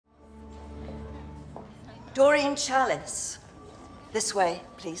Doreen Challis. This way,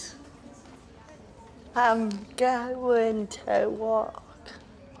 please. I'm going to walk.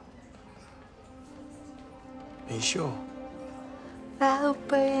 Are you sure? There'll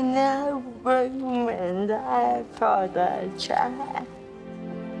be no room in there for the chair.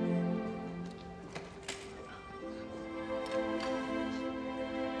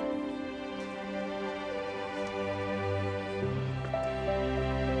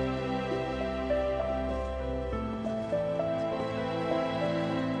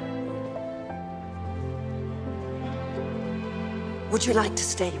 Would you like to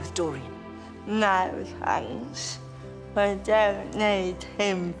stay with Doreen? No, thanks. We don't need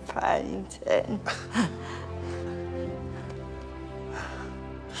him fainting.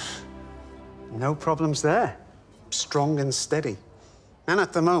 No problems there. Strong and steady. And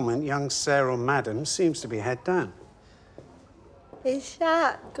at the moment, young Sarah Madam seems to be head down. Is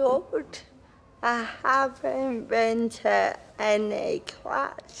that good? I haven't been to any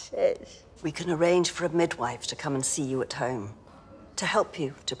classes. We can arrange for a midwife to come and see you at home, to help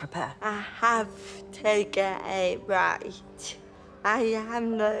you to prepare. I have to get it right. I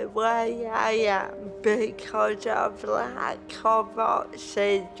am the way I am because of lack of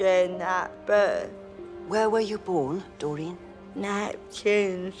oxygen at birth. Where were you born, Doreen?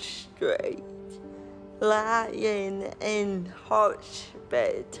 Neptune Street, lying in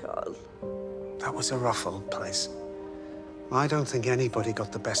hospital. That was a rough old place. I don't think anybody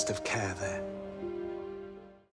got the best of care there.